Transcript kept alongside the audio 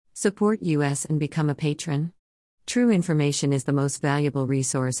Support US and become a patron. True information is the most valuable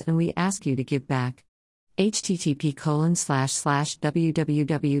resource and we ask you to give back.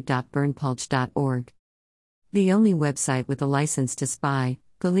 http://www.burnpulch.org. The only website with a license to spy,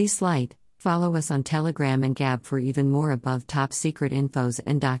 police light. Follow us on Telegram and Gab for even more above top secret infos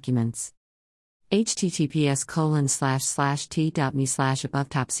and documents. https://t.me/above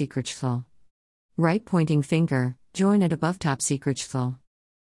top secret. Right pointing finger, join at above top secret.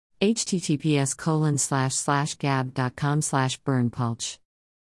 https://gab.com/burnpulch.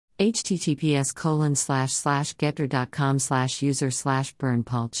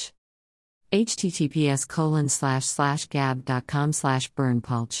 https://getter.com/user/burnpulch.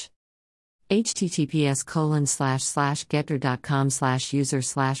 https://gab.com/burnpulch.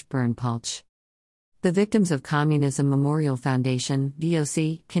 https://getter.com/user/burnpulch. The Victims of Communism Memorial Foundation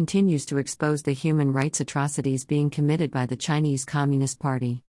 (VOC) continues to expose the human rights atrocities being committed by the Chinese Communist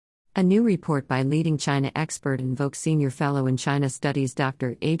Party. A new report by leading China expert and VOC Senior Fellow in China Studies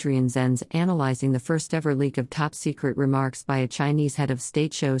Dr. Adrian Zenz analyzing the first-ever leak of top-secret remarks by a Chinese head of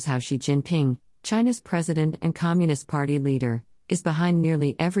state shows how Xi Jinping, China's president and Communist Party leader, is behind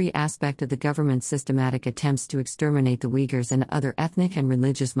nearly every aspect of the government's systematic attempts to exterminate the Uyghurs and other ethnic and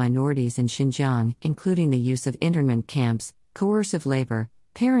religious minorities in Xinjiang, including the use of internment camps, coercive labor,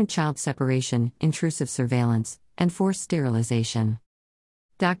 parent-child separation, intrusive surveillance, and forced sterilization.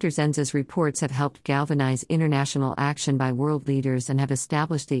 Dr. Zenz's reports have helped galvanize international action by world leaders and have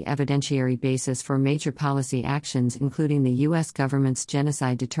established the evidentiary basis for major policy actions, including the U.S. government's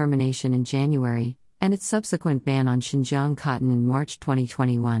genocide determination in January, and its subsequent ban on Xinjiang cotton in March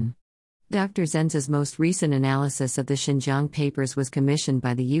 2021. Dr. Zenz's most recent analysis of the Xinjiang papers was commissioned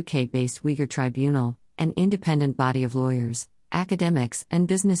by the UK-based Uyghur Tribunal, an independent body of lawyers, academics, and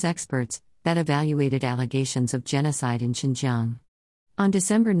business experts that evaluated allegations of genocide in Xinjiang. On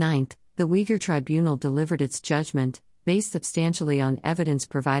December 9, the Uyghur Tribunal delivered its judgment, based substantially on evidence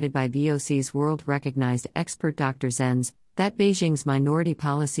provided by VOC's world-recognized expert Dr. Zenz, that Beijing's minority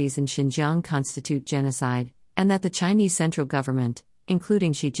policies in Xinjiang constitute genocide, and that the Chinese central government,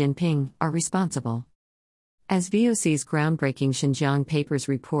 including Xi Jinping, are responsible. As VOC's groundbreaking Xinjiang papers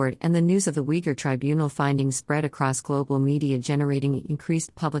report and the news of the Uyghur Tribunal findings spread across global media, generating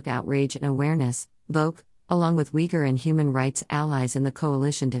increased public outrage and awareness, VOC, along with Uyghur and human rights allies in the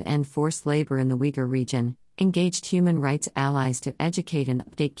Coalition to End Forced Labor in the Uyghur region, engaged human rights allies to educate and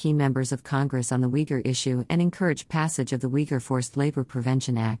update key members of Congress on the Uyghur issue and encourage passage of the Uyghur Forced Labor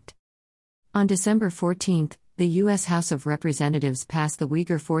Prevention Act. On December 14, the U.S. House of Representatives passed the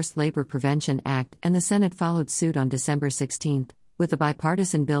Uyghur Forced Labor Prevention Act, and the Senate followed suit on December 16, with a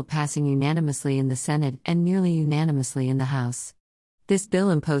bipartisan bill passing unanimously in the Senate and nearly unanimously in the House. This bill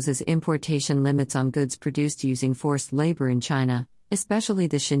imposes importation limits on goods produced using forced labor in China, especially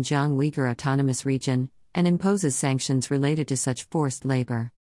the Xinjiang Uyghur Autonomous Region, and imposes sanctions related to such forced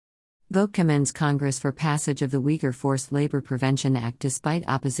labor. VOC commends Congress for passage of the Uyghur Forced Labor Prevention Act despite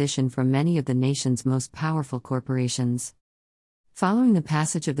opposition from many of the nation's most powerful corporations. Following the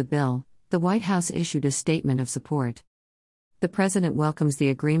passage of the bill, the White House issued a statement of support. The President welcomes the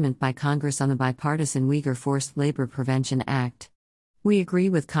agreement by Congress on the bipartisan Uyghur Forced Labor Prevention Act. We agree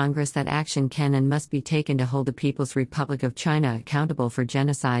with Congress that action can and must be taken to hold the People's Republic of China accountable for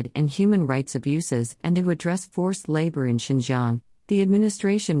genocide and human rights abuses and to address forced labor in Xinjiang. The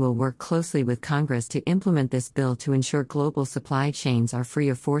administration will work closely with Congress to implement this bill to ensure global supply chains are free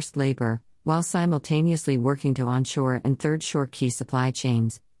of forced labor, while simultaneously working to onshore and third-shore key supply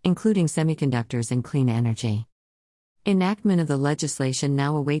chains, including semiconductors and clean energy. Enactment of the legislation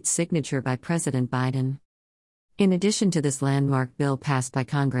now awaits signature by President Biden. In addition to this landmark bill passed by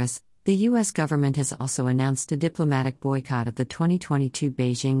Congress, the U.S. government has also announced a diplomatic boycott of the 2022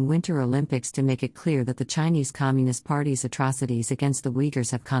 Beijing Winter Olympics to make it clear that the Chinese Communist Party's atrocities against the Uyghurs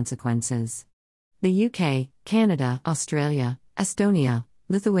have consequences. The UK, Canada, Australia, Estonia,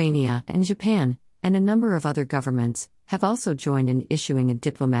 Lithuania, and Japan, and a number of other governments, have also joined in issuing a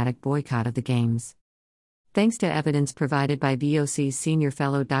diplomatic boycott of the Games. Thanks to evidence provided by VOC's senior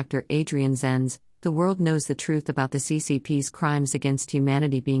fellow Dr. Adrian Zenz, the world knows the truth about the CCP's crimes against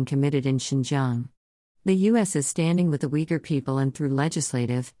humanity being committed in Xinjiang. The U.S. is standing with the Uyghur people and through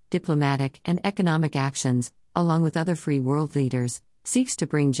legislative, diplomatic, and economic actions, along with other free world leaders, seeks to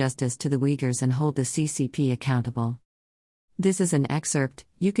bring justice to the Uyghurs and hold the CCP accountable. This is an excerpt.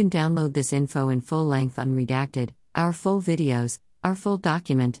 You can download this info in full length unredacted, our full videos, our full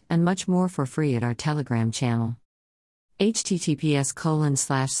document, and much more for free at our Telegram channel.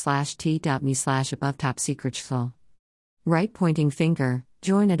 https://t.me/above top secret. Right pointing finger,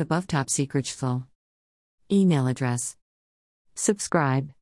 join at above top secret. Email address. Subscribe.